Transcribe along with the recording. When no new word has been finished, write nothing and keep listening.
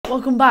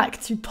welcome back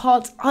to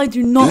part I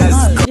do not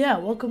know. Yeah,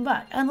 welcome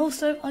back. And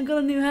also, I got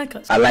a new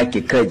haircut. I like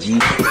your cut, G.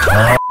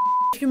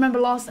 If you remember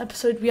last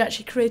episode, we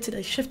actually created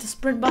a shift to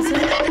sprint button.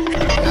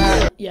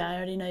 Yeah, I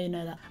already know you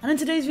know that. And in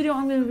today's video,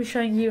 I'm going to be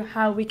showing you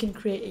how we can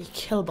create a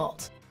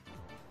killbot.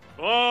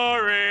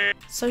 Boring.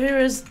 So here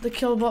is the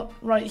killbot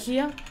right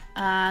here.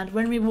 And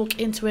when we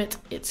walk into it,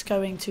 it's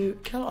going to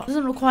kill us. It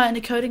doesn't require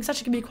any coding. It's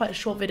actually going to be quite a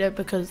short video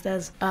because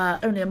there's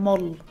only a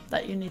model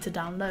that you need to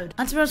download.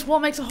 And to be honest,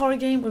 what makes a horror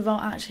game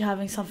without actually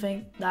having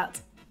something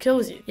that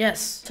kills you?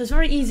 Yes. So it's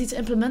very easy to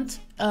implement.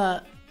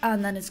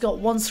 And then it's got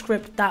one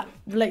script that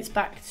relates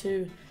back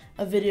to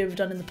a video we've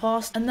done in the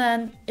past. And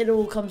then it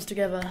all comes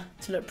together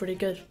to look pretty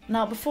good.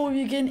 Now, before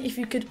we begin, if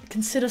you could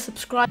consider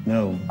subscribing.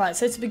 No. Right,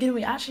 so to begin,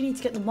 we actually need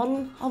to get the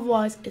model.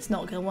 Otherwise, it's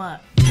not going to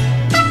work.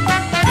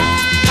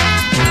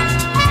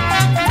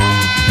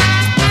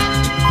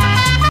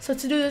 So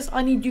to do this,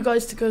 I need you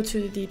guys to go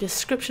to the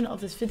description of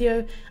this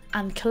video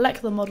and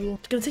collect the model.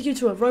 It's going to take you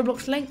to a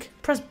Roblox link.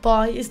 Press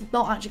buy. It's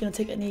not actually going to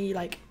take any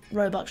like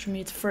Robux from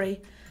you. It's free.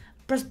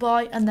 Press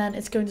buy and then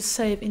it's going to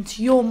save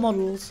into your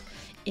models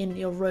in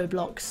your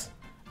Roblox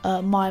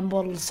My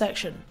Models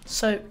section.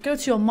 So go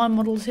to your My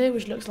Models here,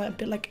 which looks like a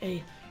bit like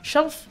a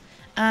shelf,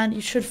 and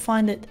you should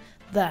find it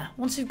there.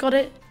 Once you've got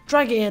it,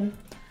 drag it in,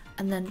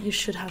 and then you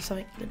should have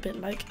something a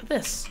bit like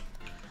this.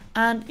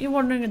 And you're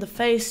wondering the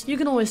face, you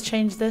can always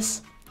change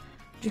this.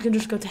 You can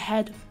just go to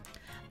head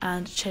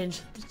and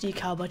change the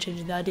decal by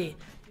changing the ID.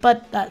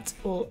 But that's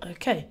all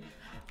okay.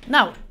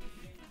 Now,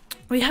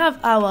 we have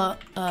our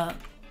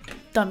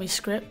dummy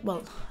script.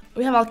 Well,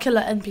 we have our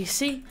killer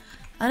NPC.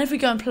 And if we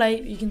go and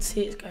play, you can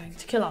see it's going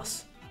to kill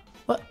us.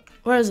 What?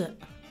 Where is it?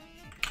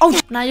 Oh!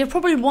 Now, you're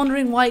probably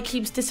wondering why it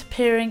keeps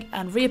disappearing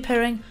and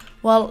reappearing.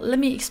 Well, let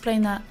me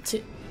explain that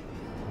to...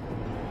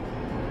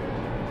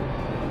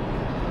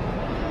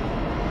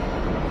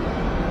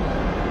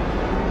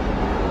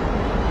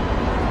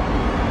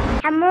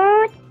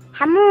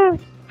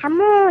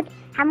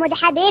 حمود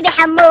حبيبي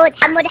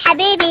حمود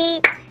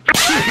حبيبي.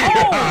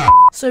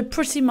 So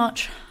pretty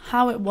much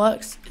how it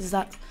works is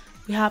that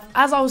we have,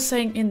 as I was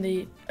saying in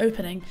the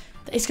opening,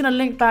 it's going to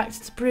link back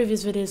to the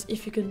previous videos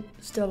if you can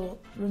still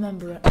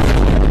remember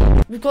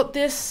it. We've got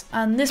this,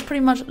 and this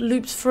pretty much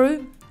loops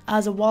through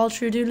as a while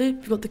true do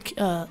loop. We've got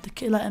the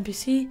killer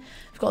NPC,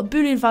 we've got a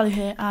boolean value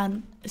here,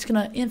 and it's going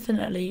to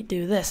infinitely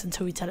do this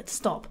until we tell it to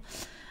stop.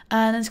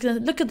 And it's going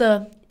to look at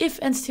the if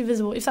entity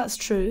visible, if that's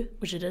true,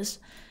 which it is,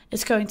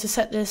 it's going to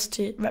set this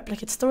to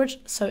replicate storage,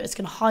 so it's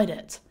going to hide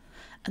it.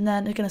 And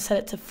then it's going to set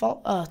it to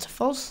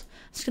false.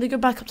 It's going to go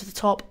back up to the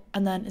top,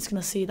 and then it's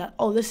going to see that,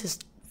 oh, this is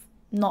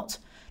not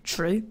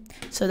true.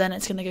 So then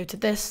it's going to go to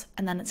this,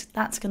 and then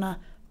that's going to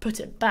put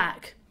it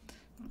back,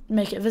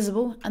 make it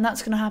visible, and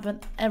that's going to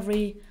happen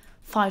every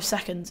 5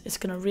 seconds. It's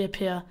going to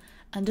reappear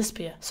and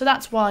disappear. So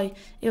that's why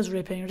it was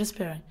reappearing and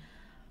disappearing.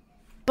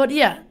 But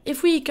yeah,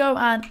 if we go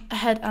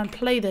ahead and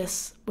play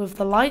this with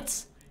the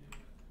lights,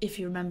 if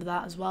you remember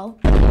that as well,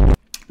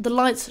 the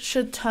lights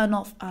should turn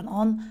off and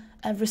on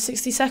every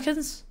 60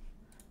 seconds.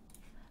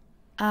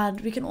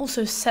 And we can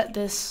also set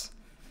this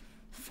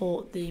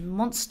for the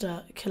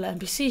monster killer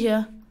NPC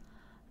here.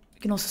 We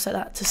can also set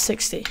that to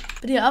 60.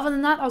 But yeah, other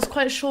than that, that was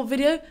quite a short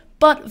video,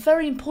 but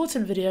very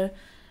important video,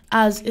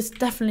 as it's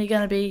definitely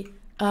going to be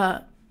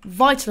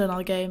vital in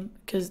our game,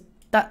 because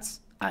that's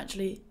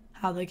actually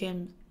how the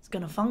game is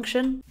going to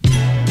function.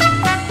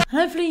 And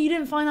hopefully you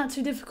didn't find that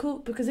too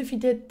difficult, because if you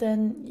did,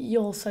 then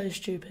you're so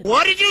stupid.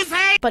 What did you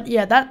say? But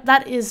yeah,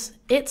 that is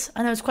it.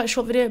 I know it's quite a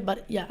short video,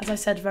 but yeah, as I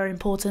said, very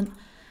important.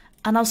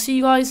 And I'll see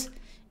you guys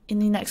in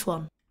the next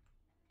one.